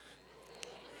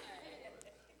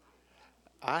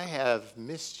I have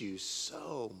missed you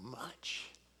so much.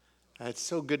 It's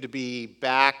so good to be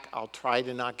back. I'll try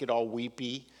to not get all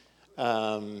weepy,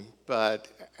 but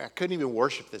I couldn't even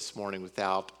worship this morning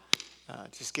without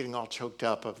just getting all choked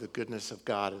up of the goodness of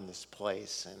God in this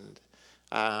place. And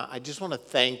I just want to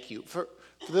thank you. For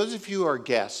those of you who are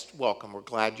guests, welcome. We're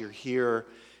glad you're here.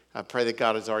 I pray that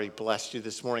God has already blessed you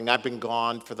this morning. I've been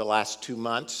gone for the last 2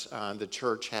 months. The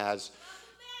church has.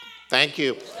 Thank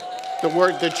you.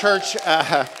 The church,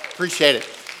 appreciate it.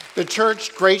 The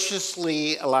church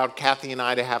graciously allowed Kathy and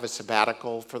I to have a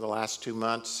sabbatical for the last 2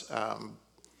 months.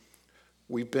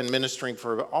 We've been ministering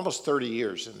for almost 30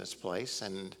 years in this place,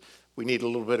 and we need a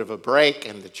little bit of a break,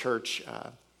 and the church,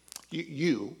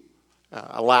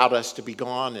 allowed us to be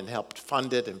gone and helped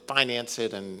fund it and finance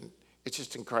it, and it's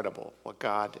just incredible what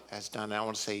God has done. I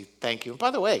want to say thank you. And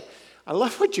by the way, I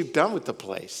love what you've done with the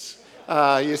place.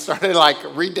 You started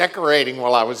redecorating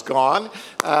while I was gone,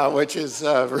 which is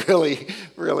really,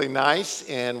 really nice,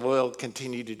 and we'll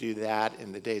continue to do that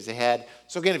in the days ahead.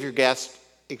 So again, if you're guests,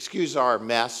 excuse our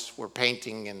mess. We're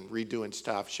painting and redoing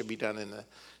stuff. Should be done in the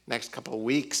next couple of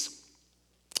weeks.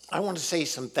 I want to say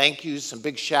some thank yous, some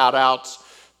big shout outs.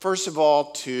 First of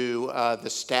all, to the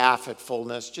staff at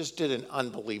Fullness, just did an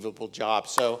unbelievable job.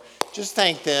 So just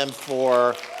thank them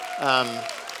for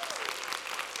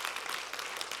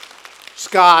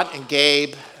Scott and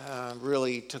Gabe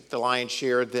really took the lion's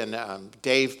share. Then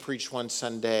Dave preached one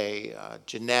Sunday,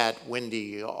 Jeanette,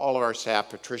 Wendy, all of our staff,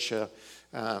 Patricia,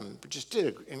 just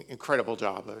did an incredible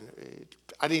job.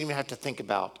 I didn't even have to think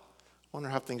about, I wonder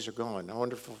how things are going. I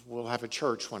wonder if we'll have a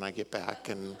church when I get back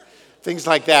and things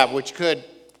like that, which could,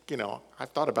 I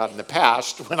thought about in the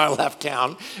past when I left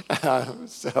town.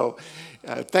 So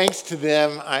thanks to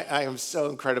them. I am so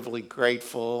incredibly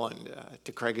grateful, and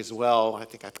to Craig as well. I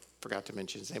think I forgot to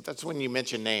mention his name. That's when you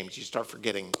mention names, you start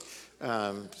forgetting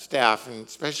staff, and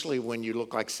especially when you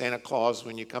look like Santa Claus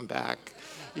when you come back,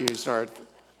 you start,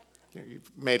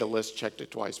 you've made a list, checked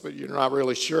it twice, but you're not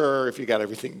really sure if you got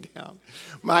everything down.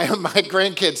 My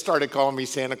grandkids started calling me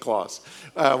Santa Claus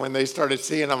when they started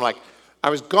seeing. I'm like, I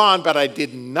was gone, but I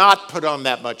did not put on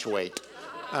that much weight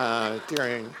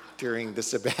during the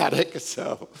sabbatic.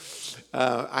 So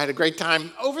I had a great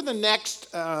time. Over the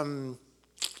next 4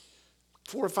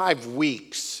 or 5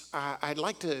 weeks, I'd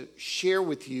like to share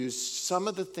with you some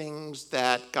of the things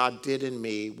that God did in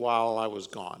me while I was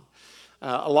gone.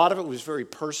 A lot of it was very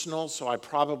personal, so I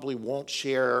probably won't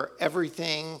share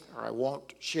everything,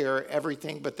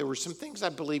 but there were some things I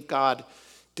believe God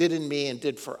did in me and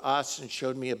did for us and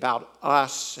showed me about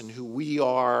us and who we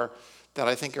are that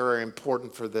I think are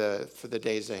important for the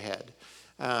days ahead.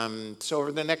 So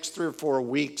over the next 3 or 4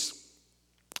 weeks,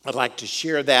 I'd like to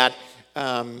share that.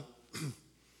 I'm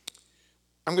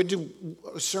going to do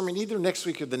a sermon either next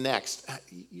week or the next.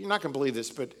 You're not going to believe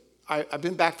this, but I've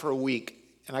been back for a week,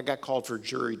 and I got called for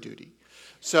jury duty.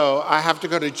 So I have to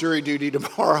go to jury duty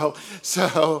tomorrow.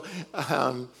 So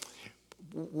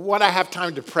what I have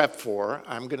time to prep for,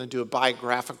 I'm going to do a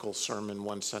biographical sermon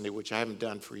one Sunday, which I haven't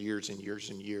done for years and years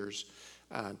and years,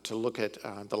 to look at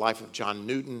the life of John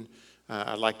Newton.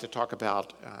 I'd like to talk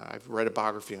about, I've read a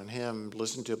biography on him,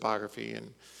 listened to a biography,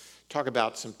 and talk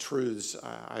about some truths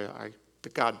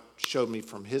that God showed me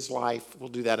from his life. We'll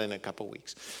do that in a couple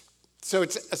weeks. So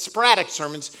it's a sporadic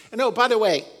sermons. And oh, by the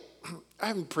way, I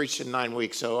haven't preached in 9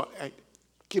 weeks, so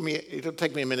it'll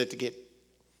take me a minute to get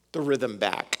the rhythm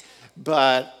back.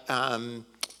 But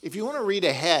if you want to read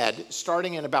ahead,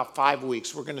 starting in about 5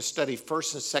 weeks, we're going to study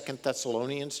 1st and 2nd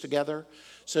Thessalonians together.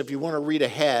 So if you want to read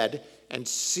ahead and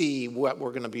see what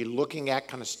we're going to be looking at,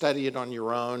 kind of study it on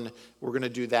your own, we're going to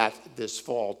do that this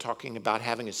fall, talking about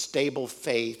having a stable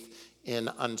faith in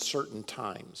uncertain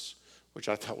times, which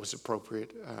I thought was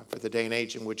appropriate for the day and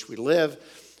age in which we live.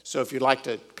 So if you'd like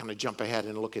to kind of jump ahead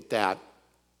and look at that.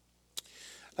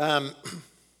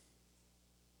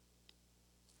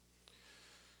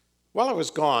 While I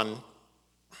was gone,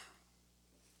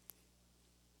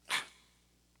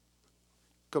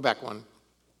 go back one.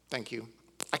 Thank you.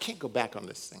 I can't go back on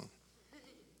this thing.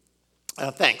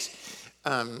 Thanks.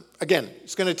 Again,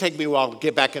 it's going to take me a while to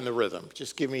get back in the rhythm.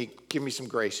 Just give me some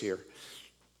grace here.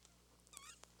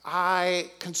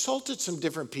 I consulted some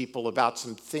different people about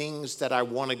some things that I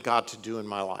wanted God to do in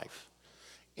my life.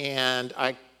 And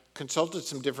I consulted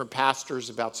some different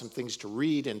pastors about some things to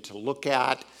read and to look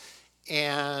at.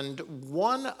 And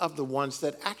one of the ones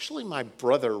that actually my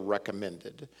brother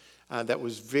recommended that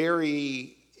was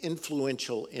very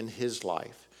influential in his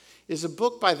life is a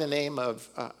book by the name of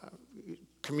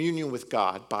Communion with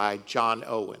God by John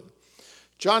Owen.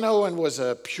 John Owen was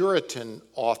a Puritan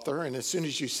author, and as soon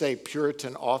as you say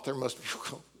Puritan author, most people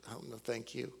go, oh, no,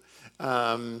 thank you.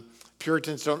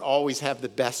 Puritans don't always have the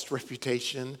best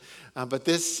reputation, but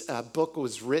this book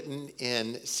was written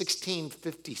in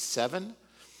 1657.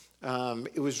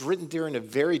 It was written during a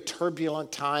very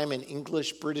turbulent time in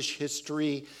English-British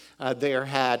history.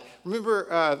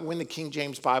 Remember when the King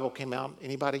James Bible came out?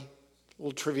 Anybody? A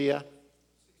little trivia?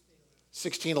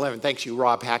 1611. Thanks you,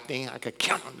 Rob Hackney. I could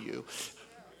count on you.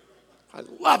 I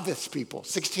love this, people.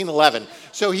 1611.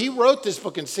 So he wrote this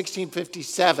book in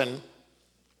 1657.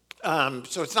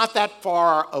 So it's not that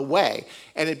far away.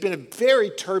 And it had been a very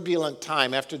turbulent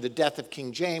time. After the death of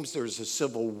King James, there was a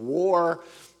civil war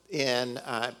in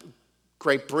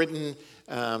Great Britain,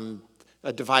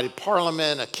 a divided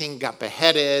parliament, a king got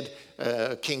beheaded,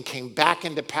 a king came back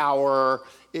into power.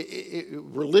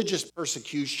 Religious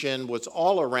persecution was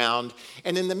all around.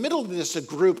 And in the middle of this, a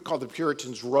group called the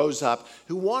Puritans rose up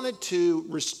who wanted to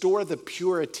restore the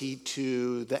purity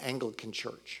to the Anglican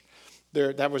Church.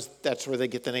 That's where they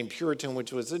get the name Puritan,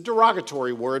 which was a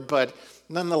derogatory word, but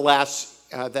nonetheless,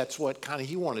 that's what kind of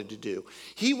he wanted to do.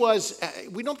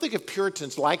 We don't think of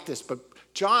Puritans like this, but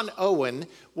John Owen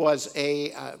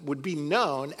would be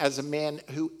known as a man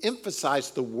who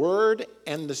emphasized the word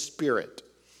and the spirit.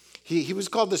 He was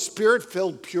called the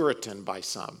Spirit-filled Puritan by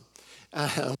some,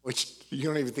 which you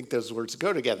don't even think those words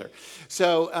go together.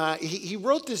 So he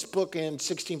wrote this book in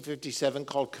 1657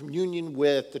 called Communion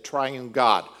with the Triune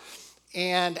God.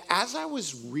 And as I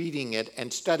was reading it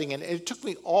and studying it, it took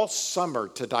me all summer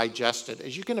to digest it.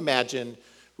 As you can imagine,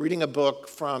 reading a book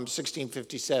from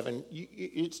 1657,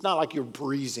 it's not like you're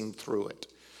breezing through it.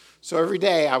 So every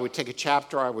day I would take a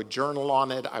chapter, I would journal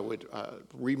on it, I would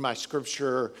read my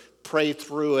scripture, pray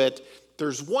through it.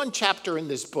 There's one chapter in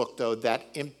this book, though, that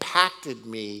impacted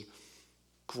me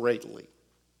greatly.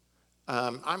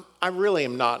 I really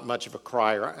am not much of a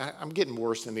crier. I'm getting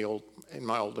worse in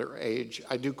my older age.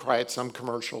 I do cry at some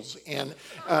commercials. And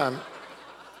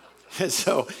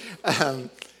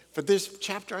for this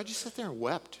chapter, I just sat there and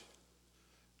wept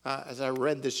as I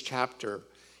read this chapter.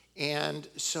 And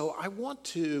so I want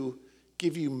to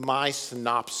give you my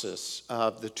synopsis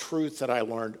of the truth that I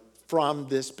learned from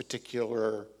this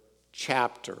particular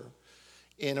chapter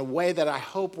in a way that I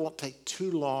hope won't take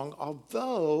too long,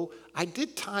 although I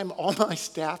did time all my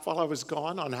staff while I was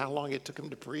gone on how long it took them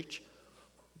to preach.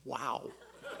 Wow.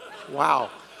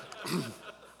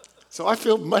 So I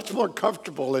feel much more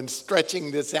comfortable in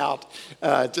stretching this out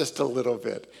just a little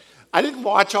bit. I didn't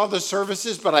watch all the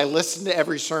services, but I listened to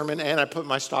every sermon and I put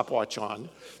my stopwatch on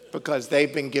because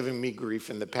they've been giving me grief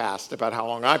in the past about how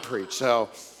long I preach. So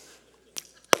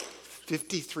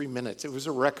 53 minutes. It was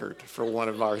a record for one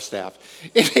of our staff.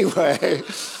 Anyway,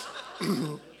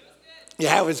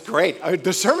 yeah, it was great.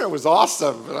 The sermon was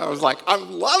awesome. And I was like,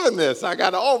 I'm loving this. I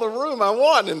got all the room I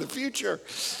want in the future.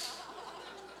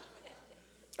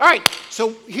 All right,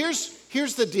 so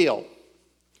here's the deal.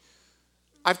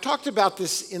 I've talked about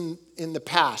this in the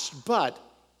past, but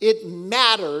it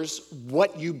matters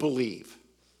what you believe.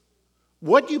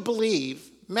 What you believe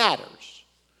matters.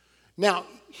 Now,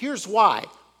 here's why.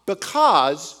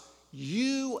 Because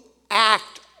you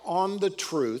act on the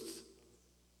truth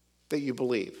that you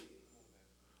believe.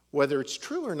 Whether it's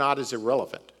true or not is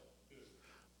irrelevant.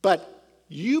 But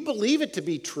you believe it to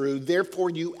be true,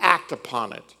 therefore you act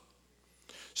upon it.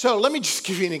 So let me just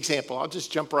give you an example. I'll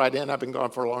just jump right in. I've been gone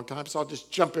for a long time, so I'll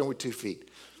just jump in with 2 feet.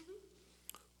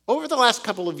 Over the last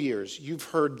couple of years, you've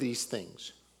heard these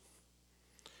things.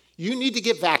 You need to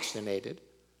get vaccinated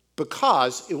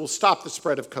because it will stop the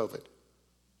spread of COVID.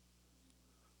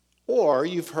 Or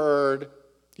you've heard,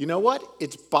 you know what?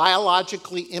 It's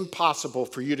biologically impossible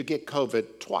for you to get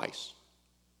COVID twice.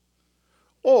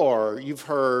 Or you've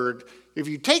heard, if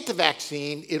you take the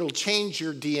vaccine, it'll change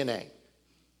your DNA.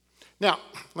 Now,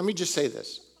 let me just say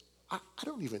this. I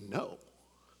don't even know.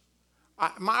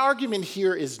 My argument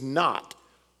here is not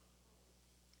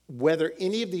whether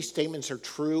any of these statements are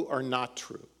true or not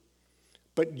true.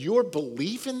 But your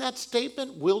belief in that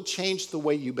statement will change the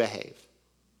way you behave.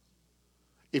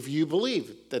 If you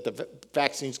believe that the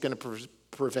vaccine is going to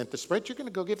prevent the spread, you're going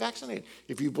to go get vaccinated.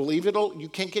 If you believe you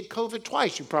can't get COVID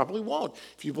twice, you probably won't.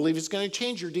 If you believe it's going to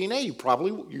change your DNA,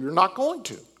 you're not going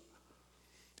to.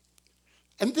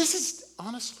 And this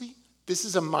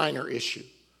is a minor issue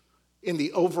in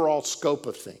the overall scope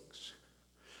of things.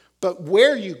 But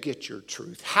where you get your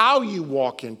truth, how you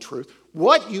walk in truth,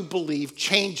 what you believe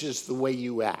changes the way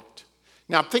you act.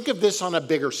 Now think of this on a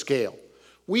bigger scale.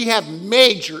 We have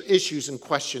major issues and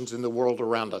questions in the world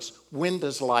around us. When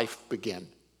does life begin?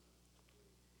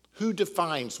 Who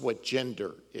defines what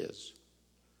gender is?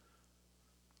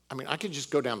 I mean, I could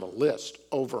just go down the list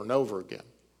over and over again.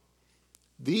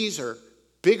 These are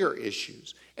bigger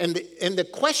issues. And the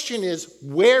question is,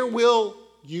 where will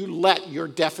you let your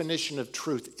definition of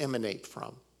truth emanate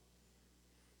from?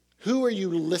 Who are you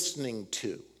listening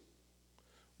to?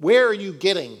 Where are you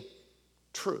getting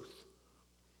truth?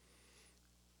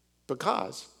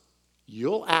 Because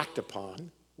you'll act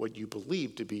upon what you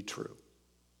believe to be true.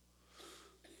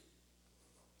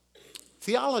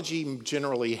 Theology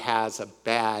generally has a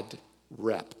bad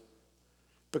rep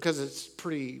because it's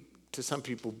pretty, to some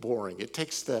people, boring. It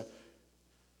takes the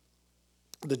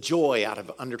joy out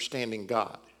of understanding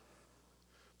God.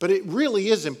 But it really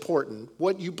is important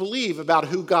what you believe about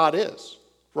who God is,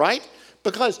 right?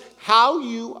 Because how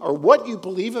you or what you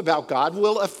believe about God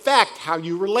will affect how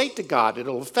you relate to God.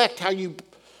 It'll affect how you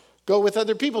go with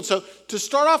other people. So to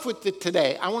start off with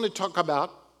today, I want to talk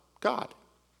about God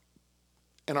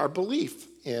and our belief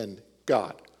in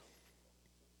God.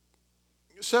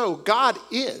 So God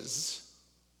is,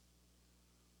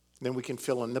 then we can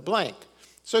fill in the blank.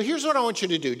 So here's what I want you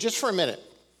to do, just for a minute.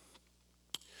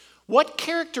 What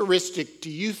characteristic do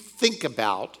you think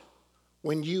about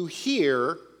when you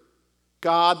hear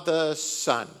God the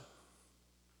Son?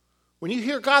 When you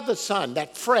hear God the Son,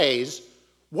 that phrase,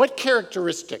 what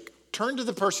characteristic? Turn to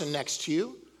the person next to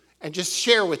you and just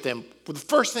share with them the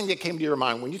first thing that came to your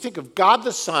mind. When you think of God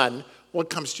the Son, what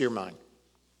comes to your mind?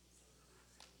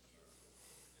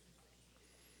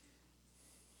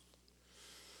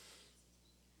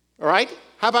 All right?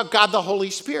 How about God the Holy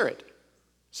Spirit?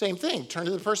 Same thing. Turn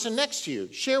to the person next to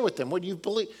you. Share with them what you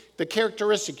believe, the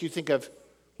characteristic you think of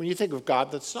when you think of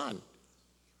God the Son.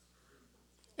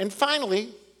 And finally,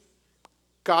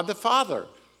 God the Father.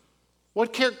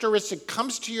 What characteristic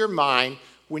comes to your mind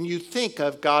when you think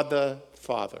of God the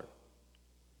Father?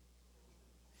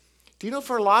 Do you know,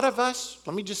 for a lot of us,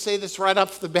 let me just say this right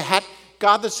off the bat,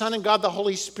 God the Son and God the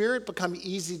Holy Spirit become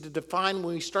easy to define.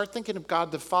 When we start thinking of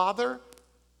God the Father,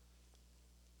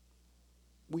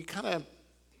 we kind of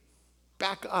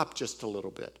back up just a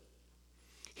little bit.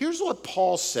 Here's what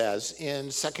Paul says in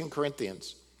 2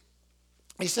 Corinthians.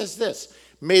 He says this,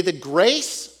 "May the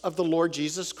grace of the Lord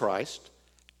Jesus Christ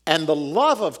and the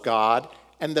love of God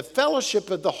and the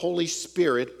fellowship of the Holy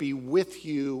Spirit be with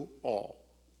you all."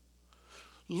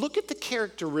 Look at the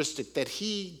characteristic that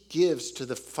he gives to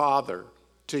the Father,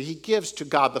 he gives to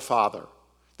God the Father.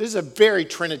 This is a very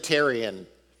Trinitarian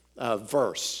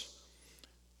verse.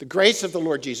 The grace of the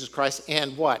Lord Jesus Christ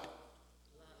and what?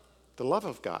 The love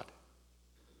of God.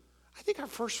 I think our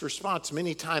first response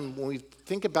many times when we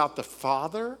think about the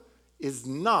Father is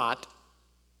not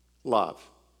love.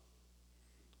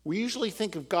 We usually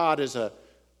think of God as a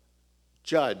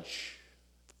judge.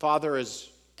 The Father is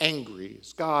angry.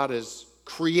 God is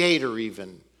creator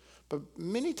even. But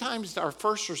many times our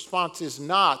first response is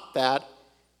not that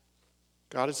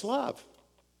God is love.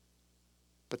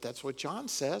 But that's what John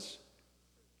says.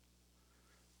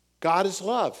 God is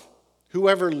love.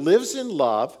 Whoever lives in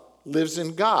love lives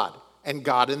in God, and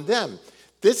God in them.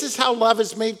 This is how love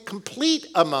is made complete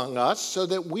among us, so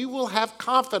that we will have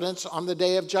confidence on the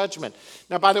day of judgment.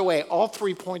 Now, by the way, all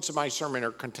 3 points of my sermon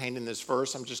are contained in this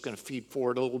verse. I'm just going to feed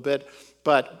forward a little bit,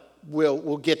 but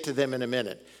we'll get to them in a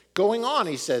minute. Going on,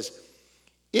 he says,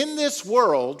 "In this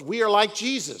world, we are like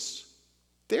Jesus.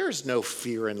 There is no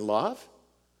fear in love,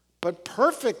 but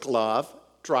perfect love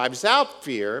drives out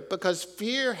fear, because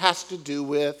fear has to do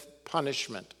with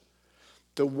punishment.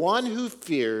 The one who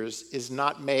fears is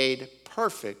not made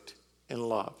perfect in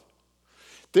love."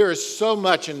 There is so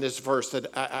much in this verse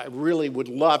that I really would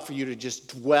love for you to just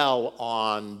dwell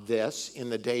on this in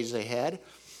the days ahead.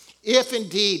 If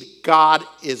indeed God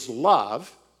is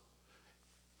love,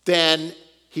 then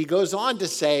he goes on to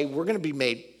say we're going to be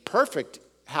made perfect,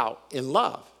 how? In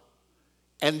love.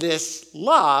 And this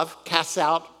love casts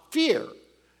out fear.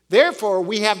 Therefore,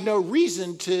 we have no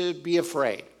reason to be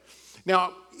afraid.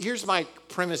 Now, here's my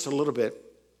premise a little bit.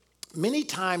 Many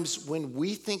times when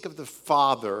we think of the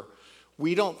Father,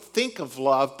 we don't think of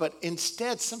love, but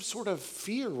instead some sort of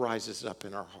fear rises up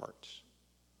in our hearts.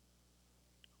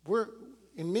 We're,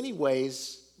 in many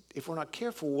ways, if we're not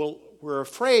careful, we're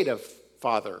afraid of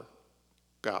Father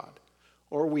God.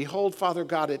 Or we hold Father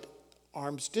God at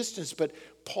arm's distance. But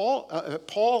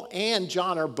Paul and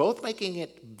John are both making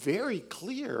it very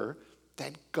clear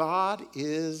that God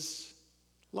is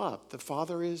love. The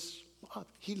Father is love.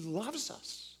 He loves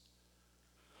us.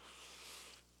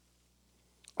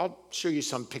 I'll show you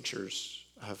some pictures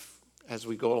as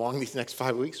we go along these next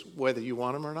 5 weeks, whether you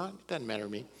want them or not. It doesn't matter to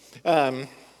me.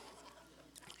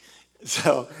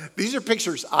 So these are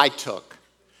pictures I took.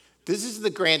 This is the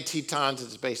Grand Tetons.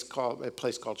 It's a place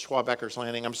called Schwabecker's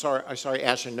Landing. I'm sorry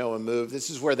Ash and Noah moved.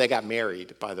 This is where they got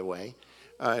married, by the way,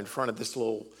 in front of this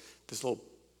little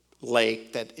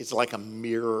lake that is like a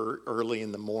mirror early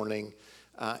in the morning.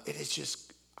 It is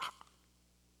just,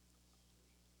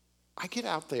 I get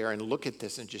out there and look at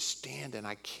this and just stand and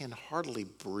I can hardly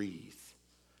breathe.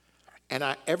 And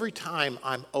every time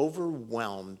I'm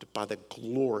overwhelmed by the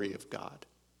glory of God,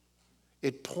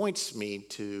 it points me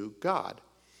to God.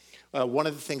 One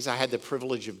of the things I had the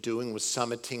privilege of doing was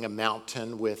summiting a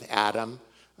mountain with Adam,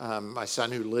 my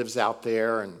son who lives out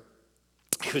there, and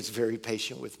he was very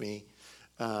patient with me,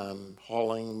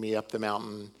 hauling me up the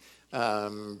mountain.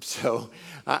 So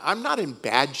I'm not in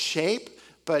bad shape,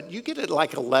 but you get at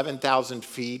like 11,000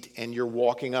 feet and you're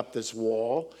walking up this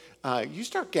wall, you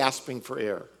start gasping for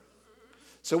air.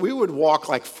 So we would walk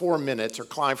like 4 minutes or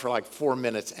climb for like 4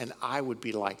 minutes, and I would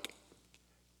be like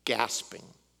gasping.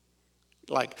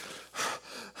 Like,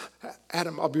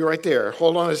 Adam, I'll be right there.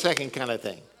 Hold on a second kind of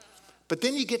thing. But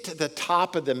then you get to the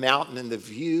top of the mountain and the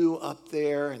view up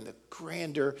there and the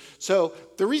grandeur. So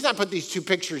the reason I put these two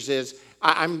pictures is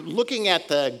I'm looking at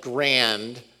the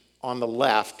Grand on the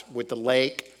left with the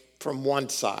lake from one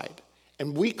side.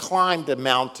 And we climbed the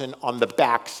mountain on the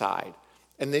back side.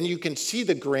 And then you can see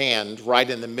the Grand right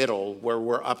in the middle where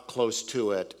we're up close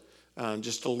to it,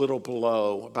 just a little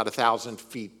below, about 1,000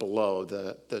 feet below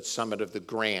the summit of the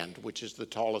Grand, which is the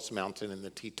tallest mountain in the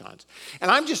Tetons.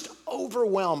 And I'm just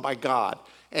overwhelmed by God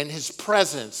and his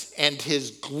presence and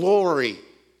his glory.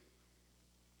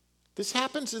 This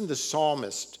happens in the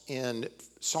psalmist in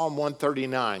Psalm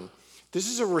 139. This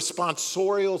is a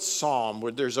responsorial psalm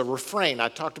where there's a refrain. I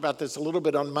talked about this a little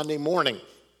bit on Monday morning.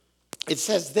 It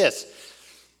says this: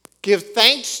 give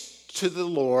thanks to the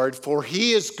Lord, for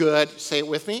he is good. Say it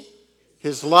with me.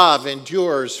 His love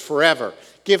endures forever.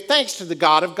 Give thanks to the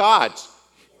God of gods.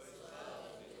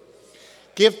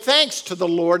 Give thanks to the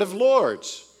Lord of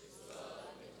lords.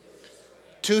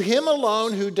 To him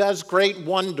alone who does great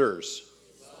wonders,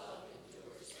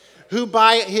 who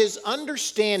by his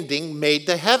understanding made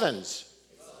the heavens,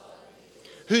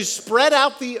 who spread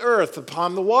out the earth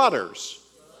upon the waters,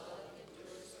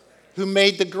 who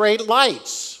made the great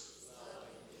lights,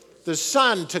 the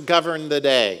sun to govern the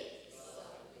day,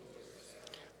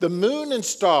 the moon and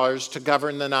stars to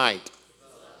govern the night.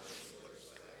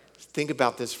 Think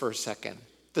about this for a second.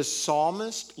 The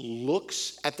psalmist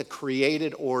looks at the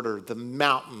created order, the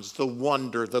mountains, the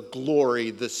wonder, the glory,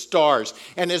 the stars,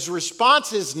 and his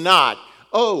response is not,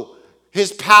 oh,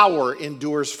 his power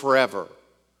endures forever.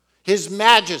 His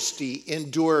majesty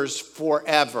endures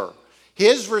forever.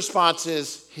 His response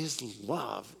is, his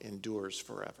love endures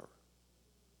forever.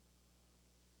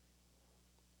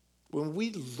 When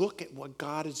we look at what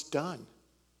God has done,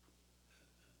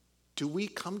 do we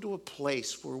come to a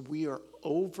place where we are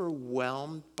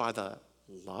overwhelmed by the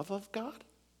love of God?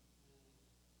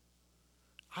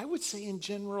 I would say in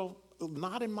general,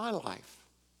 not in my life.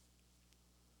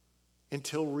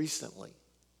 Until recently.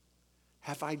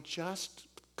 Have I just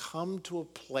come to a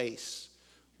place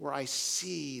where I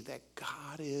see that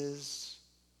God is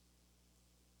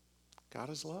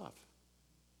love?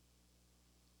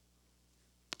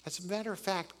 As a matter of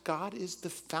fact, God is the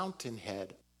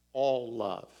fountainhead of all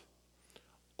love.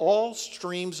 All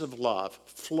streams of love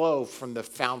flow from the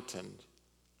fountain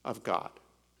of God.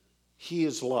 He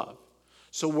is love.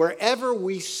 So wherever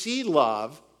we see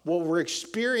love, what we're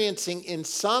experiencing in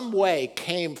some way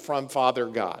came from Father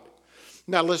God.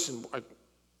 Now listen,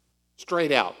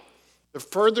 straight out. The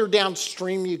further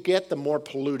downstream you get, the more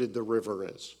polluted the river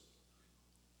is.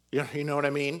 You know what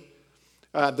I mean?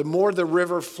 The more the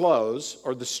river flows,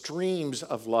 or the streams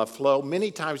of love flow,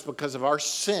 many times because of our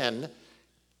sin,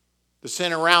 the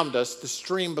sin around us, the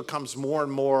stream becomes more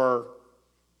and more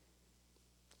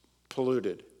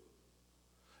polluted.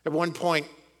 At one point,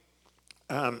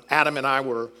 Adam and I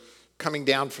were coming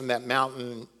down from that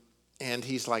mountain, and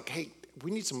he's like, hey,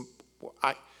 we need some...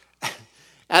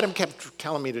 Adam kept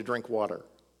telling me to drink water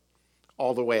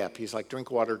all the way up. He's like,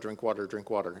 drink water, drink water, drink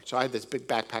water. So I had this big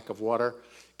backpack of water.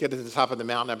 Get to the top of the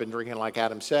mountain, I've been drinking like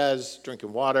Adam says,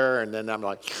 drinking water, and then I'm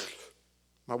like,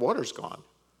 my water's gone.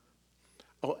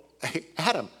 Oh, hey,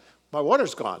 Adam, my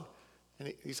water's gone.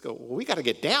 And he's going, well, we got to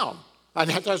get down. And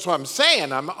that's what I'm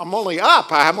saying. I'm only up.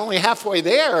 I'm only halfway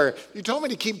there. You told me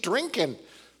to keep drinking.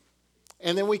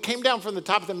 And then we came down from the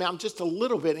top of the mountain just a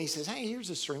little bit, and he says, hey,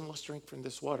 here's a stream. Let's drink from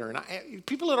this water. And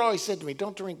people had always said to me,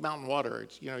 don't drink mountain water.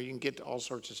 It's, you can get all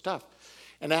sorts of stuff.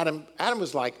 And Adam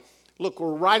was like, look,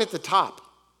 we're right at the top.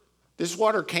 This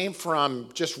water came from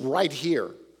just right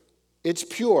here. It's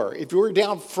pure. If we were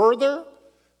down further,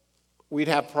 we'd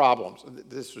have problems.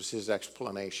 This was his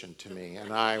explanation to me,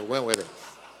 and I went with it.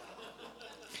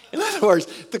 In other words,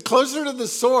 the closer to the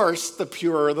source, the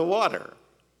purer the water.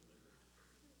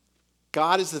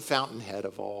 God is the fountainhead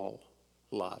of all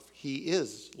love. He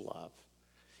is love.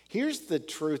 Here's the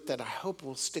truth that I hope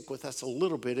will stick with us a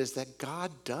little bit is that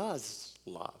God does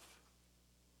love.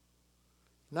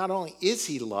 Not only is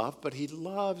he love, but he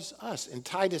loves us. In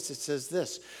Titus it says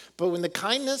this, but when the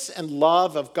kindness and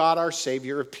love of God our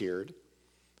Savior appeared,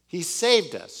 he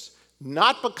saved us,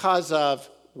 not because of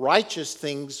righteous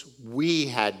things we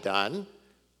had done,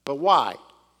 but why?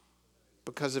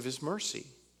 Because of his mercy.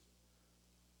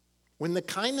 When the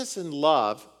kindness and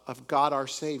love of God our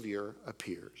Savior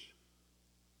appears.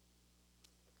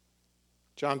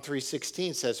 John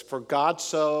 3:16 says, for God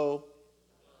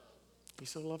he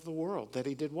so loved the world that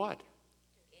he did what?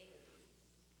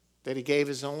 That he gave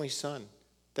his only son,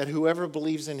 that whoever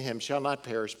believes in him shall not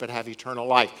perish but have eternal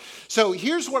life. So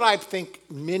here's what I think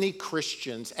many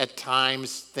Christians at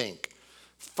times think.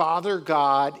 Father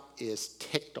God is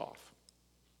ticked off.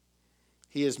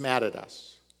 He is mad at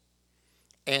us.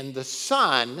 And the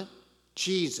Son,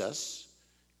 Jesus,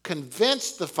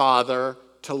 convinced the Father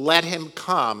to let him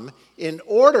come in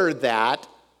order that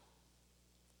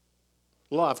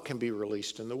love can be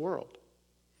released in the world.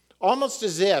 Almost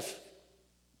as if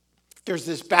there's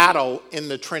this battle in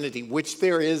the Trinity, which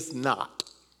there is not,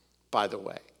 by the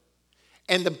way.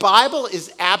 And the Bible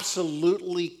is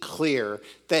absolutely clear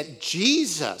that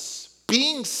Jesus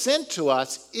being sent to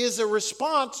us is a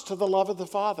response to the love of the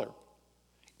Father.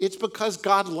 It's because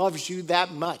God loves you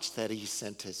that much that he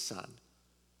sent his Son.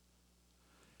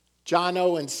 John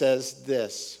Owen says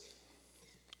this,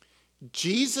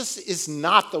 Jesus is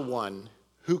not the one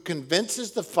who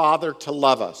convinces the Father to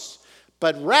love us,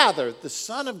 but rather the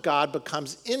Son of God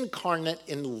becomes incarnate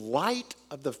in light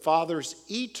of the Father's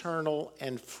eternal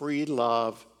and free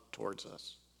love towards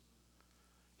us.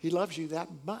 He loves you that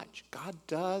much. God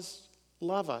does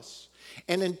love us.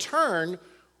 And in turn,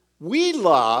 we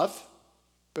love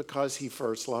because he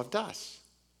first loved us.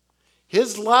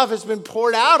 His love has been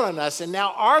poured out on us, and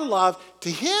now our love to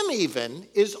him even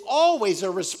is always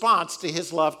a response to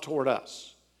his love toward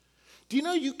us. Do you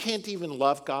know you can't even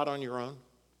love God on your own?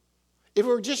 If it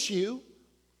were just you,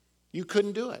 you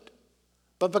couldn't do it.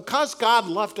 But because God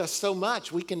loved us so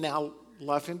much, we can now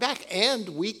love him back, and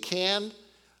we can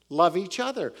love each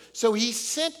other. So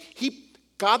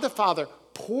God the Father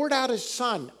poured out his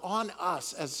Son on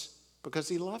us because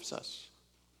he loves us.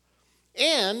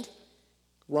 And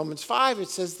Romans 5, it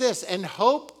says this, and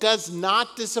hope does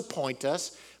not disappoint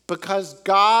us because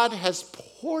God has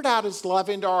poured out his love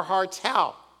into our hearts.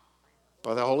 How?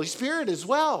 By the Holy Spirit as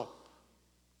well,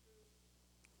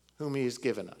 whom he has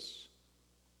given us.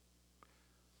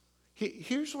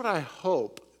 Here's what I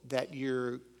hope that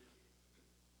I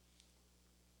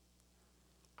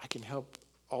can help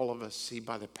all of us see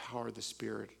by the power of the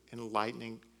Spirit,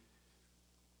 enlightening.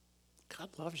 God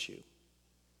loves you.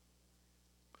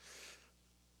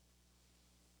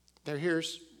 Now,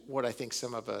 here's what I think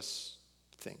some of us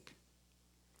think.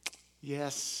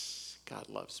 Yes, God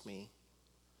loves me,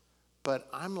 but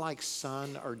I'm like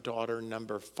son or daughter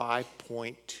number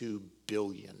 5.2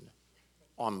 billion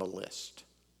on the list.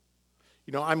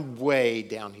 You know, I'm way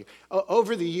down here.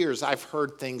 Over the years, I've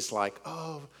heard things like,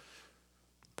 oh,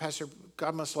 Pastor,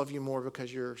 God must love you more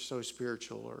because you're so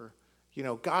spiritual, or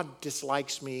God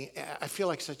dislikes me. I feel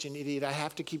like such an idiot. I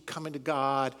have to keep coming to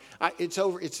God.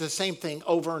 It's the same thing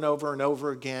over and over and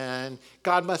over again.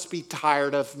 God must be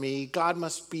tired of me. God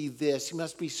must be this. He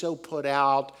must be so put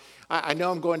out. I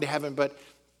know I'm going to heaven, but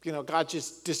God's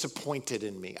just disappointed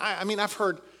in me. I mean, I've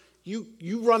heard you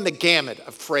run the gamut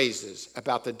of phrases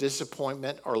about the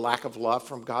disappointment or lack of love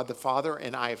from God the Father,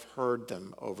 and I've heard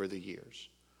them over the years.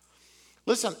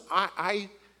 Listen,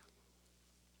 I'm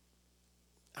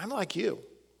like you.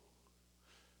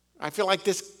 I feel like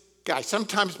this guy.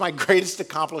 Sometimes my greatest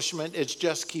accomplishment is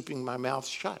just keeping my mouth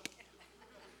shut.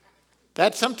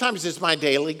 That sometimes is my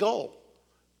daily goal.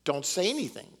 Don't say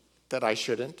anything that I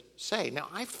shouldn't say. Now,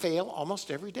 I fail almost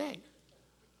every day.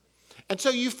 And so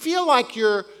you feel like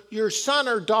your son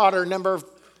or daughter number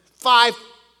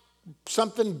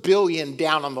 5-something billion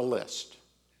down on the list.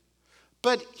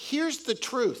 But here's the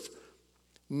truth.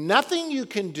 Nothing you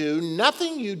can do,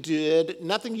 nothing you did,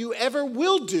 nothing you ever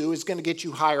will do is going to get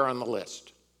you higher on the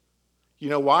list. You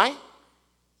know why?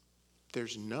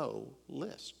 There's no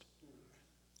list.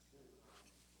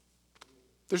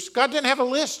 God didn't have a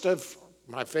list of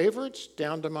my favorites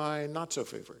down to my not so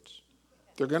favorites.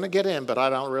 They're going to get in, but I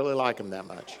don't really like them that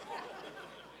much.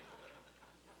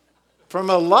 From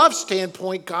a love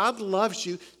standpoint, God loves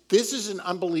you. This is an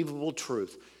unbelievable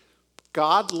truth.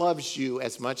 God loves you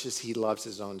as much as he loves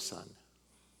his own son.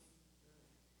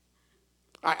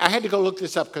 I had to go look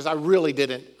this up because I really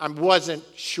wasn't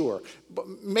sure. But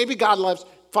maybe God loves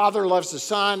Father loves the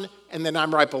Son, and then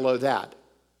I'm right below that.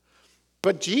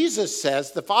 But Jesus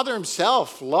says the Father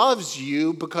himself loves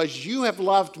you because you have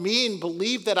loved me and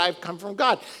believe that I've come from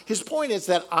God. His point is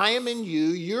that I am in you,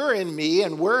 you're in me,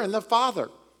 and we're in the Father.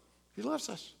 He loves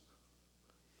us.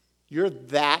 You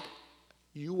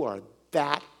are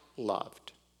that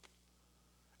loved.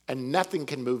 And nothing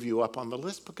can move you up on the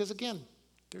list because, again,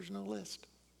 there's no list.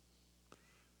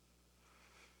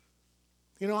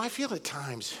 You know, I feel at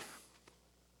times,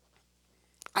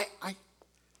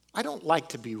 I don't like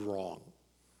to be wrong.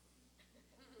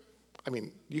 I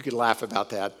mean, you could laugh about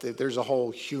that. There's a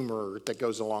whole humor that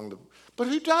goes along. But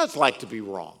who does like to be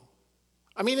wrong?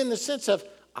 I mean, in the sense of,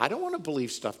 I don't want to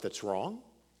believe stuff that's wrong.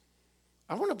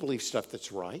 I want to believe stuff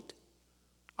that's right.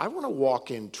 I want to walk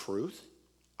in truth.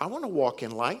 I want to walk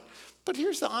in light. But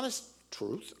here's the honest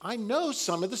truth. I know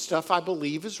some of the stuff I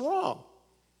believe is wrong.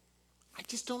 I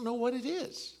just don't know what it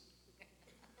is.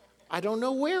 I don't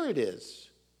know where it is.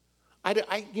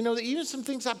 Even some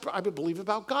things I believe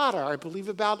about God, or I believe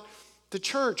about the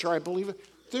church, or I believe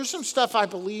there's some stuff I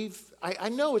believe. I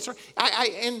know it's right.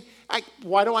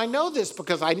 Why do I know this?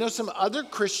 Because I know some other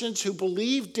Christians who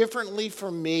believe differently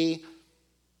from me,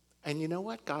 and you know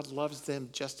what? God loves them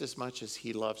just as much as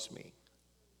He loves me.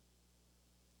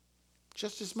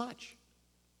 Just as much.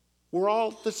 We're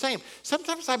all the same.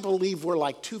 Sometimes I believe we're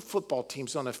like two football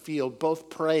teams on a field, both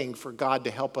praying for God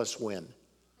to help us win.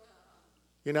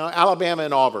 You know, Alabama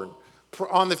and Auburn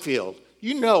on the field.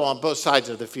 You know, on both sides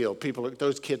of the field,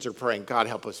 those kids are praying, God,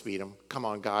 help us beat them. Come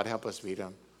on, God, help us beat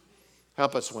them.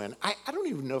 Help us win. I don't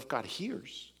even know if God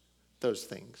hears those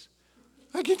things.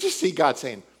 I can just see God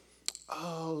saying,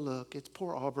 oh, look, it's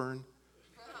poor Auburn.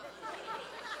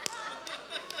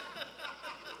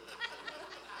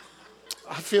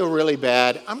 I feel really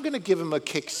bad. I'm going to give him a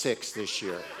kick 6 this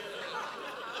year.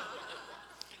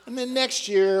 And then next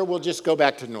year, we'll just go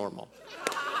back to normal.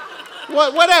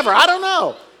 Whatever, I don't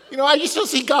know. You know, I just don't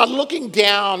see God looking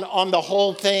down on the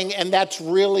whole thing, and that's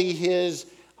really His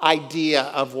idea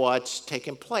of what's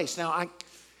taking place. Now,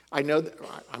 I know that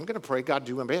I'm going to pray God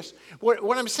do my best.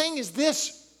 What I'm saying is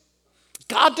this.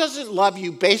 God doesn't love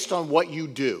you based on what you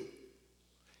do.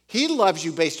 He loves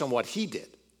you based on what He did.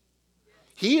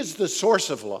 He is the source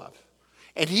of love.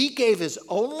 And He gave His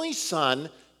only Son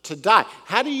to die.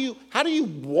 How do you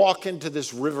walk into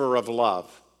this river of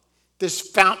love? This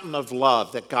fountain of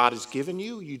love that God has given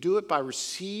you? You do it by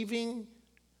receiving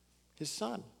His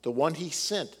Son, the one He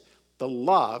sent, the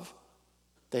love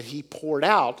that He poured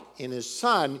out in His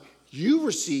Son. You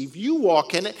receive, you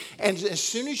walk in it, and as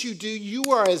soon as you do, you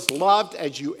are as loved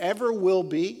as you ever will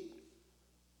be.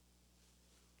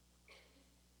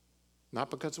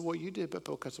 Not because of what you did, but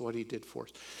because of what He did for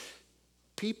us.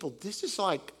 People, this is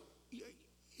like,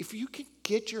 if you can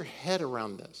get your head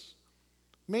around this,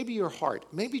 maybe your heart,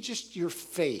 maybe just your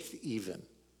faith even,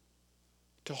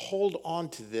 to hold on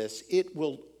to this, it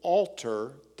will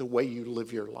alter the way you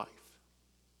live your life.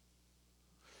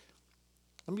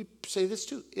 Let me say this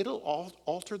too. It'll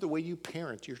alter the way you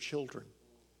parent your children.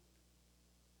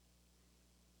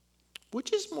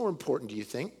 Which is more important, do you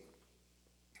think?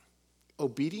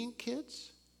 Obedient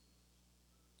kids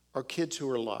or kids who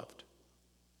are loved?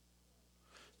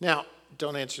 Now,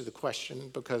 don't answer the question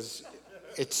because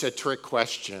it's a trick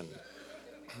question.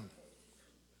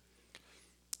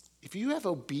 If you have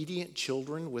obedient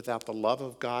children without the love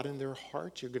of God in their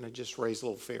hearts, you're going to just raise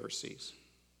little Pharisees.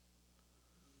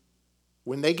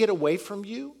 When they get away from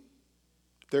you,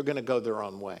 they're going to go their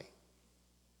own way.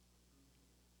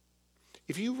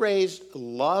 If you raise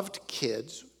loved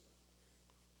kids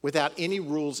without any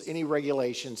rules, any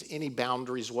regulations, any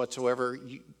boundaries whatsoever,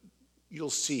 you'll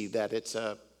see that it's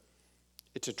a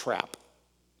trap.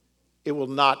 It will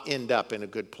not end up in a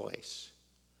good place.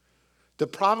 The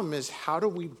problem is, how do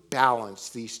we balance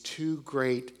these two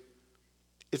great,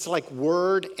 it's like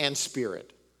word and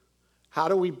spirit. How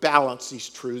do we balance these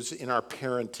truths in our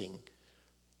parenting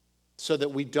so that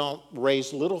we don't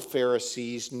raise little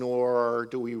Pharisees, nor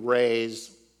do we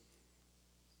raise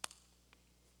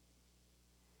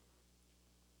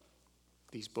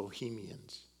these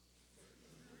bohemians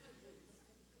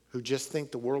who just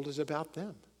think the world is about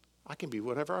them? I can be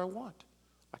whatever I want.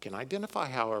 I can identify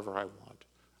however I want.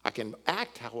 I can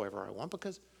act however I want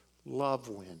because love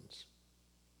wins.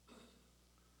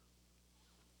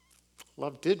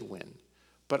 Love did win.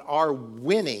 But our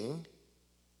winning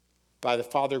by the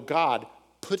Father God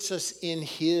puts us in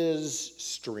His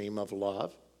stream of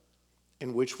love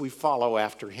in which we follow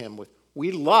after Him.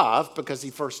 We love because He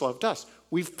first loved us.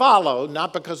 We follow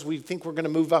not because we think we're going to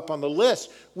move up on the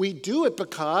list. We do it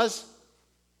because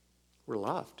we're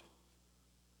loved.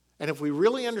 And if we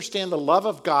really understand the love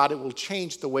of God, it will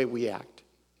change the way we act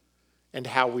and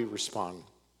how we respond.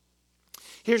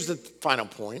 Here's the final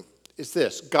point, is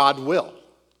this: God will.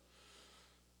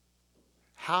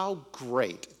 How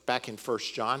great, back in 1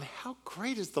 John, how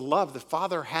great is the love the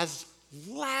Father has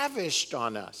lavished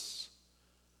on us.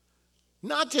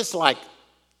 Not just like,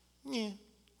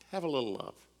 have a little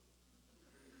love.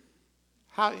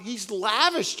 How he's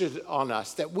lavished it on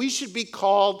us, that we should be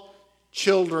called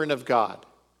children of God.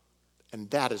 And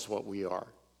that is what we are.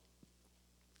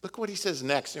 Look what he says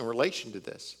next in relation to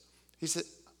this. He said,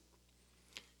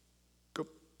 go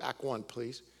back one,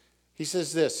 please. He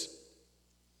says this: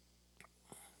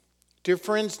 dear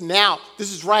friends, now,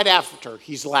 this is right after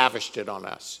he's lavished it on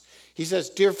us. He says,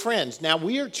 dear friends, now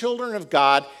we are children of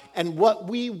God, and what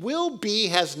we will be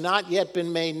has not yet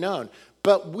been made known.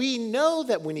 But we know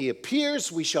that when he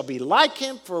appears, we shall be like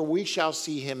him, for we shall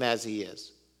see him as he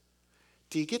is.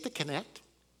 Do you get the connect?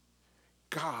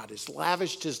 God has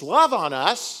lavished his love on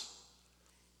us.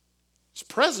 It's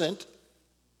present.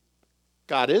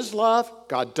 God is love.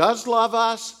 God does love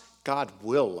us. God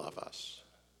will love us.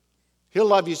 He'll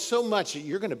love you so much that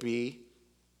you're going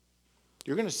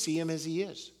to see him as he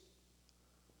is.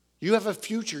 You have a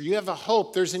future. You have a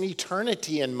hope. There's an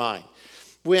eternity in mind.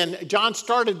 When John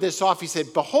started this off, he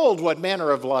said, behold, what manner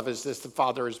of love is this the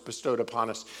Father has bestowed upon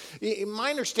us. In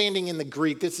my understanding in the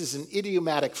Greek, this is an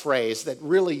idiomatic phrase that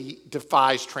really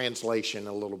defies translation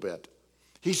a little bit.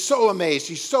 He's so amazed.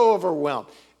 He's so overwhelmed.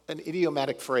 An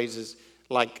idiomatic phrase is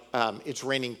like it's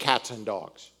raining cats and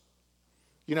dogs.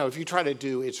 You know, if you try to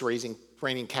do it's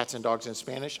raining cats and dogs in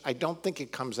Spanish, I don't think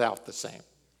it comes out the same.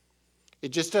 It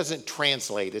just doesn't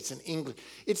translate. It's in English.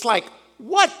 It's like,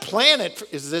 what planet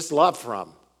is this love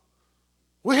from?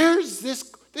 Where is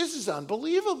this? This is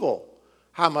unbelievable.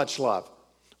 How much love.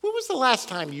 When was the last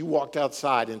time you walked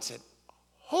outside and said,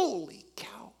 holy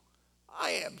cow,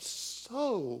 I am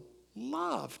so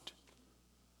loved?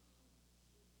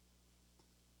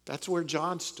 That's where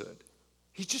John stood.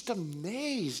 He's just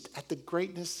amazed at the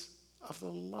greatness of the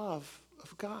love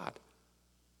of God.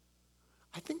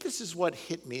 I think this is what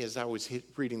hit me as I was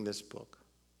reading this book.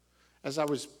 As I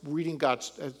was reading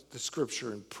the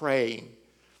scripture and praying,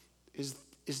 is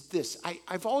this.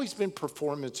 I've always been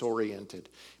performance oriented,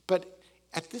 but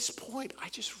at this point, I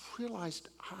just realized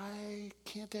I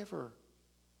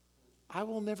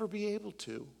will never be able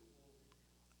to.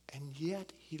 And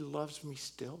yet, he loves me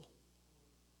still.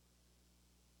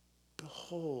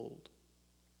 Behold,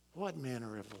 what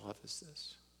manner of love is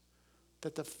this?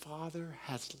 That the Father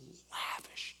has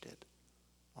lavished it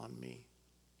on me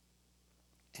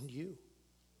and you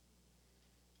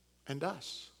and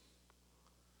us.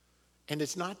 And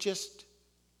it's not just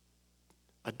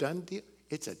a done deal,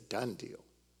 it's a done deal.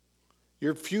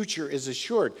 Your future is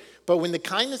assured. But when the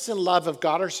kindness and love of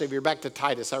God our Savior, back to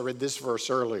Titus, I read this verse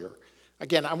earlier.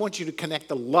 Again, I want you to connect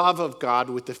the love of God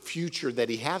with the future that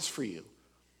he has for you.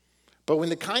 But when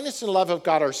the kindness and love of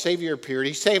God our Savior appeared,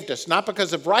 he saved us, not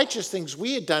because of righteous things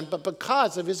we had done, but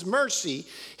because of his mercy.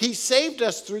 He saved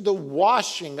us through the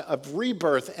washing of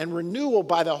rebirth and renewal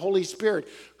by the Holy Spirit,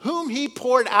 whom he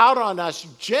poured out on us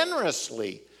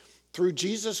generously through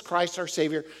Jesus Christ our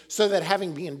Savior, so that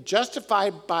having been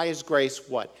justified by his grace,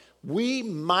 what? We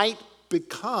might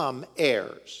become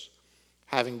heirs,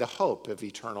 having the hope of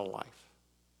eternal life.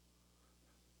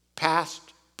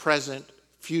 Past, present,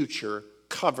 future,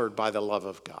 covered by the love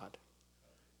of God.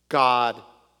 God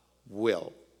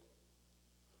will.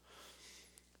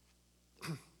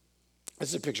 This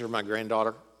is a picture of my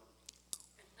granddaughter.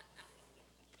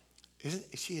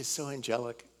 She is so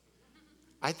angelic.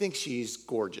 I think she's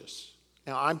gorgeous.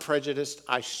 Now, I'm prejudiced.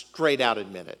 I straight out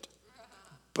admit it.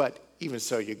 But even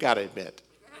so, you got to admit,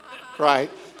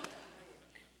 right?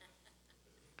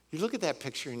 You look at that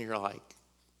picture and you're like,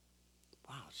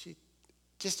 wow, she's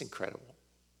just incredible.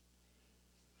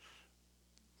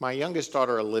 My youngest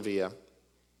daughter, Olivia,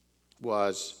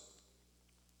 was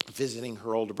visiting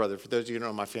her older brother. For those of you who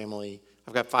know my family,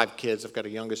 I've got 5 kids. I've got a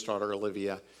youngest daughter,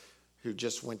 Olivia, who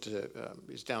just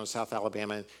is down in South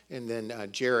Alabama. And then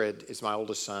Jared is my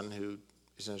oldest son, who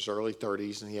is in his early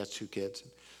 30s, and he has 2 kids.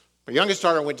 My youngest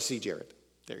daughter went to see Jared.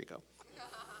 There you go.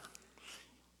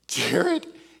 Jared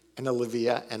and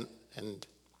Olivia and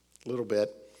a little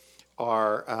bit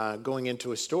are going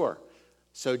into a store.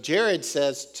 So Jared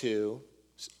says to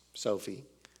Sophie,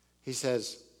 he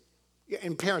says,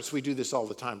 and parents, we do this all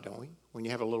the time, don't we? When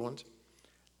you have little ones.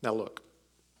 Now look,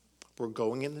 we're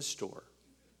going in the store.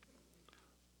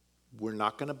 We're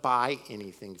not going to buy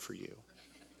anything for you.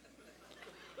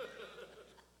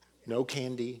 No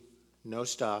candy, no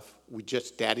stuff.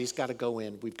 Daddy's got to go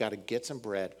in. We've got to get some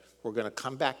bread. We're going to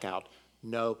come back out.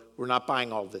 no, we're not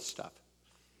buying all this stuff.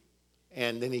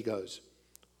 And then he goes,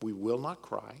 we will not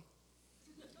cry.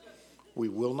 We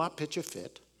will not pitch a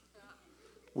fit.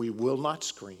 We will not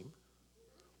scream.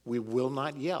 We will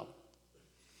not yell.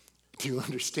 Do you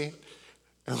understand?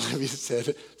 And Olivia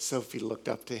said, Sophie looked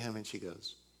up to him and she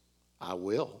goes, I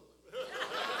will.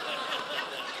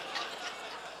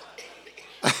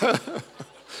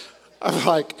 I'm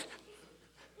like,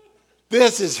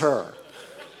 this is her.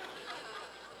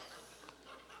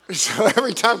 So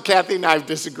every time Kathy and I have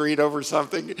disagreed over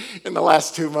something in the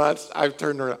last 2 months, I've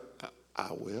turned around, I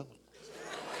will.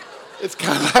 It's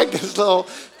kind of like this little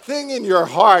thing in your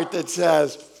heart that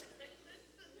says,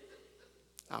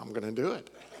 I'm going to do it.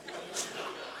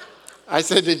 I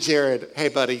said to Jared, hey,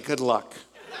 buddy, good luck.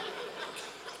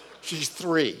 She's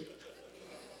 3.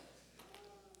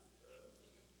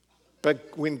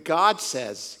 But when God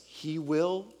says he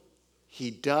will, he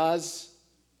does,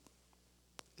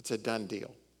 it's a done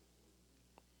deal.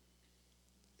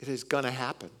 It is going to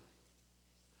happen.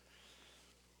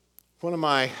 One of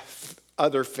my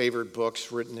other favorite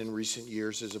books written in recent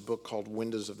years is a book called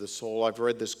Windows of the Soul. I've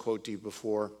read this quote to you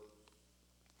before.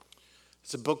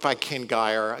 It's a book by Ken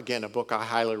Geyer. Again, a book I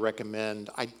highly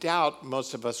recommend. I doubt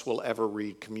most of us will ever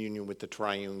read Communion with the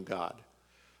Triune God.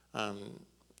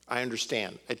 I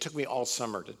understand. It took me all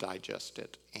summer to digest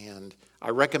it. And I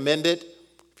recommend it.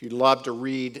 If you'd love to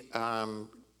read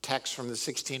text from the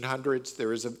 1600s,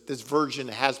 this version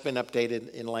has been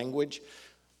updated in language.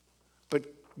 But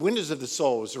Windows of the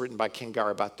Soul was written by Ken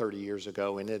Geyer about 30 years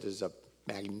ago, and it is a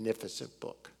magnificent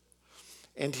book.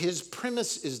 And his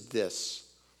premise is this,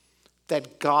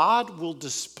 that God will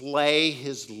display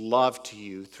his love to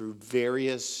you through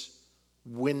various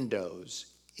windows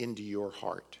into your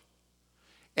heart.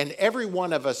 And every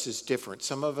one of us is different.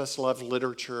 Some of us love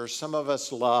literature. Some of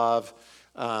us love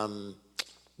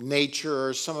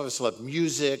nature. Some of us love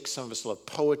music. Some of us love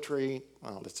poetry.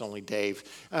 Well, that's only Dave.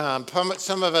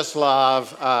 Some of us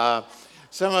love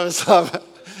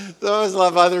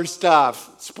other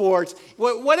stuff, sports,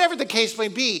 whatever the case may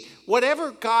be.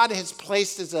 Whatever God has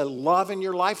placed as a love in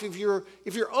your life, if you're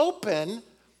open,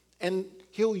 and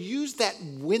he'll use that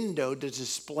window to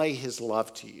display his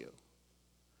love to you.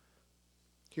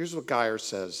 Here's what Geyer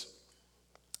says.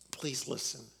 Please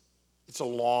listen.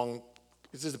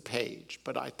 This is a page,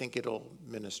 but I think it'll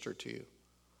minister to you.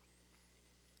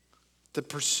 The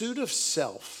pursuit of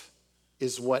self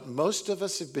is what most of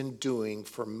us have been doing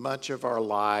for much of our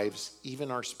lives,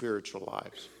 even our spiritual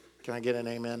lives. Can I get an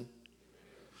amen?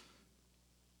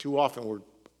 Too often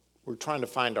we're trying to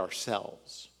find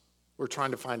ourselves. We're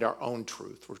trying to find our own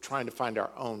truth. We're trying to find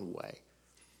our own way.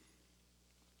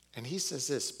 And he says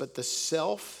this, but the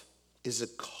self is a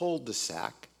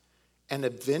cul-de-sac, and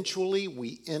eventually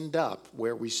we end up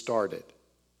where we started.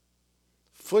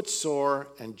 Footsore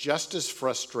and just as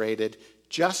frustrated,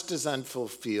 just as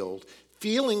unfulfilled,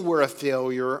 feeling we're a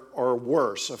failure or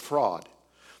worse, a fraud.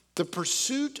 The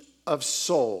pursuit of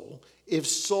soul, if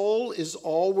soul is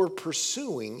all we're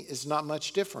pursuing, is not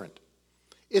much different.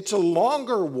 It's a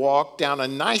longer walk down a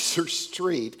nicer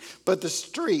street, but the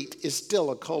street is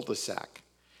still a cul-de-sac.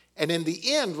 And in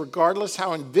the end, regardless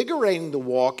how invigorating the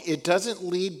walk, it doesn't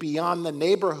lead beyond the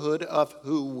neighborhood of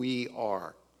who we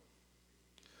are.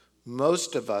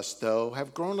 Most of us, though,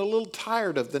 have grown a little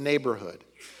tired of the neighborhood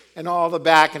and all the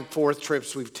back and forth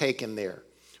trips we've taken there.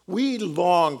 We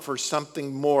long for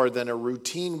something more than a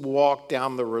routine walk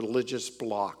down the religious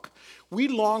block. We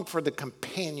long for the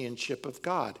companionship of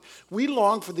God. We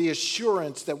long for the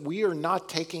assurance that we are not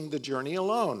taking the journey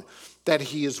alone, that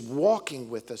he is walking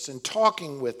with us and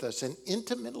talking with us and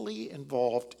intimately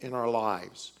involved in our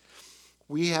lives.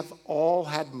 We have all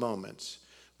had moments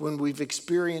when we've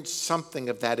experienced something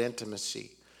of that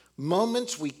intimacy,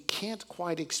 moments we can't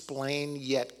quite explain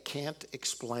yet can't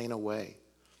explain away,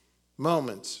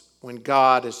 moments when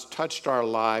God has touched our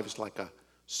lives like a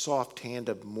soft hand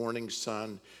of morning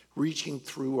sun reaching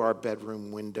through our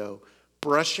bedroom window,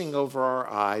 brushing over our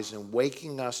eyes and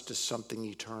waking us to something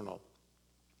eternal.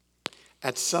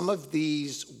 At some of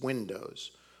these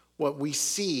windows, what we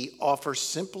see offers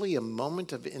simply a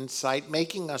moment of insight,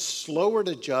 making us slower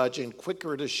to judge and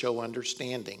quicker to show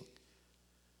understanding.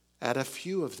 At a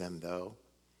few of them, though,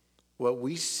 what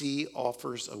we see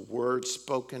offers a word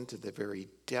spoken to the very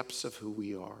depths of who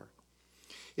we are.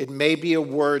 It may be a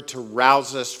word to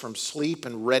rouse us from sleep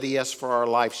and ready us for our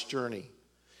life's journey.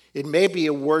 It may be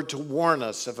a word to warn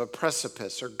us of a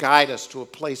precipice or guide us to a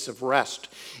place of rest.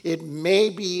 It may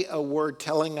be a word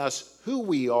telling us who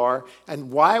we are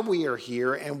and why we are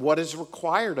here and what is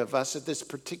required of us at this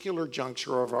particular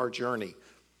juncture of our journey.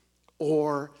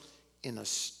 Or in a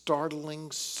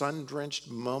startling, sun-drenched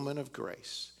moment of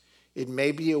grace. It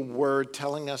may be a word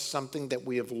telling us something that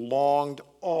we have longed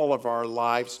all of our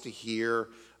lives to hear,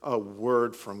 a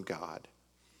word from God.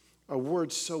 A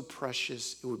word so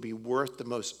precious it would be worth the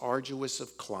most arduous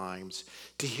of climbs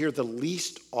to hear the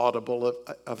least audible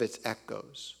of its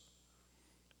echoes.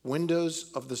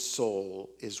 Windows of the soul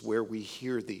is where we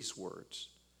hear these words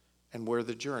and where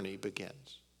the journey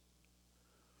begins.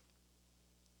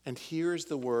 And here's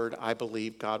the word I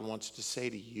believe God wants to say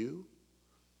to you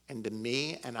and to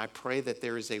me, and I pray that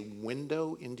there is a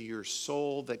window into your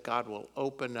soul that God will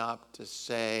open up to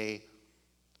say,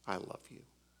 I love you.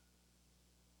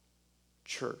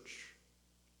 Church,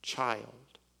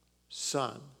 child,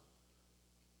 son,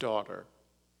 daughter,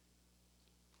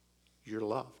 you're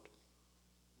loved.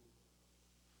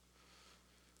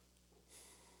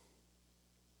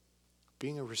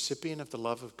 Being a recipient of the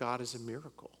love of God is a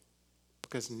miracle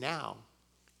because now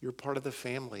you're part of the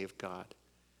family of God.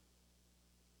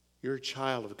 You're a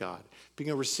child of God.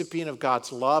 Being a recipient of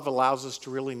God's love allows us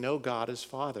to really know God as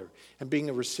Father. And being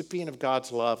a recipient of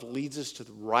God's love leads us to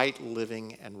the right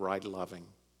living and right loving.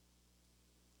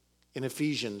 In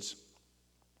Ephesians,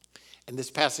 and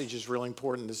this passage is really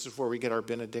important. This is where we get our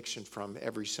benediction from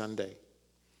every Sunday.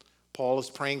 Paul is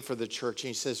praying for the church, and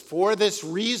he says, for this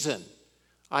reason,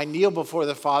 I kneel before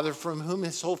the Father, from whom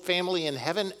his whole family in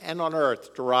heaven and on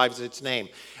earth derives its name.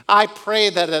 I pray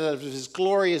that out of his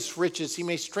glorious riches he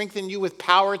may strengthen you with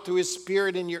power through his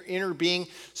Spirit in your inner being,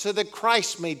 so that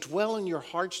Christ may dwell in your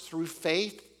hearts through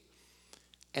faith.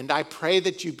 And I pray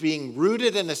that you, being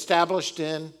rooted and established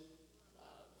in,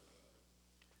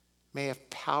 may have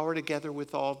power together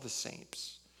with all the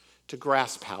saints to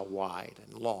grasp how wide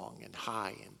and long and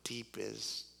high and deep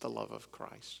is the love of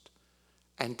Christ.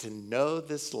 And to know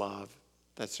this love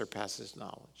that surpasses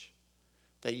knowledge,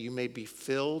 that you may be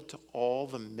filled to all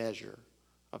the measure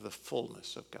of the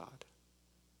fullness of God.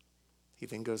 He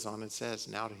then goes on and says,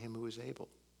 now to him who is able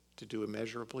to do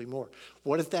immeasurably more.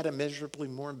 What is that immeasurably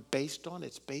more based on?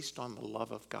 It's based on the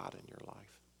love of God in your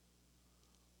life.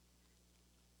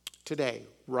 Today,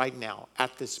 right now,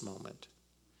 at this moment,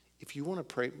 if you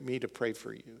want me to pray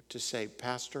for you, to say,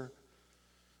 Pastor,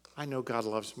 I know God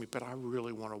loves me, but I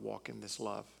really want to walk in this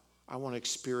love. I want to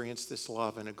experience this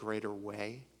love in a greater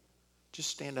way. Just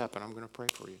stand up and I'm going to pray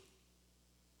for you.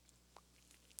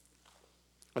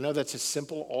 I know that's a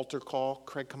simple altar call.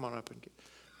 Craig, come on up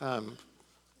and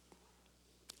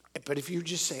but if you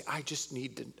just say, I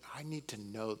need to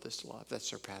know this love that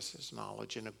surpasses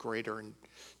knowledge in a greater and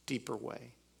deeper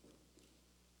way.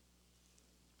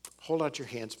 Hold out your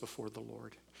hands before the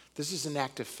Lord. This is an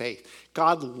act of faith.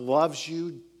 God loves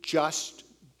you just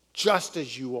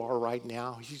as you are right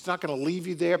now. He's not going to leave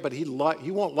you there, but he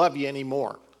won't love you any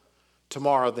more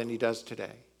tomorrow than he does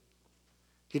today.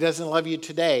 He doesn't love you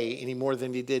today any more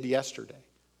than he did yesterday.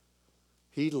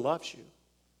 He loves you.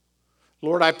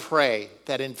 Lord, I pray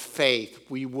that in faith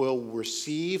we will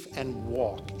receive and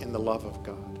walk in the love of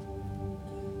God.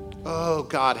 Oh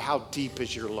God, how deep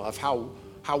is your love? How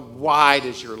wide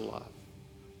is your love?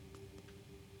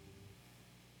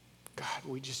 God,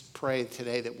 we just pray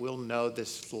today that we'll know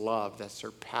this love that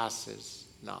surpasses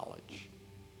knowledge.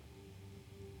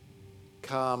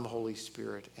 Come, Holy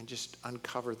Spirit, and just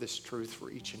uncover this truth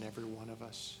for each and every one of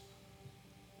us.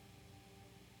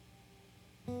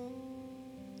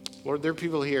 Lord, there are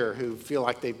people here who feel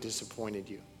like they've disappointed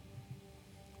you.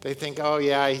 They think, oh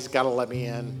yeah, he's got to let me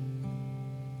in.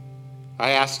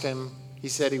 I asked him, he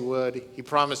said he would, he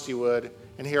promised he would,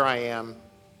 and here I am.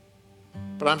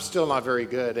 But I'm still not very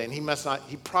good, and he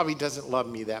probably doesn't love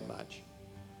me that much.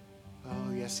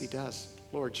 Oh, yes, he does.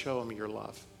 Lord, show him your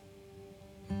love.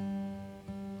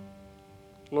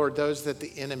 Lord, those that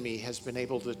the enemy has been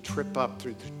able to trip up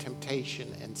through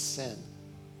temptation and sin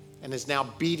and is now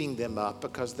beating them up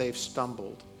because they've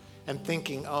stumbled and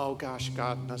thinking, oh gosh,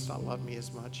 God must not love me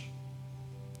as much.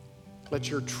 Let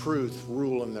your truth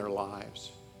rule in their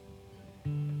lives.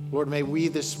 Lord, may we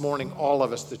this morning, all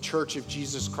of us, the Church of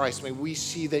Jesus Christ, may we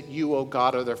see that you, O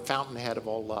God, are the fountainhead of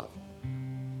all love.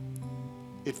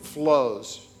 It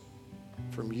flows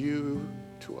from you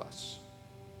to us.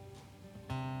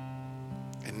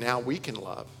 And now we can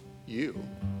love you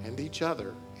and each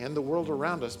other and the world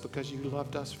around us because you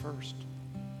loved us first.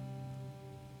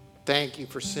 Thank you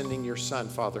for sending your Son,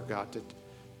 Father God,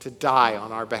 to die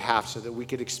on our behalf so that we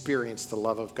could experience the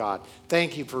love of God.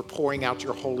 Thank you for pouring out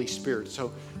your Holy Spirit.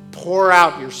 So pour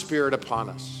out your Spirit upon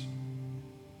us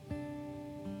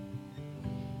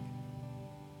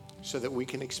so that we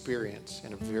can experience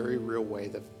in a very real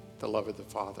way the love of the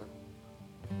Father.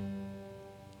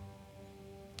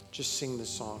 Just sing this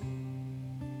song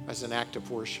as an act of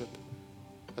worship.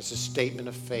 as a statement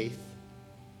of faith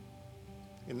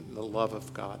in the love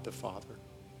of God the Father.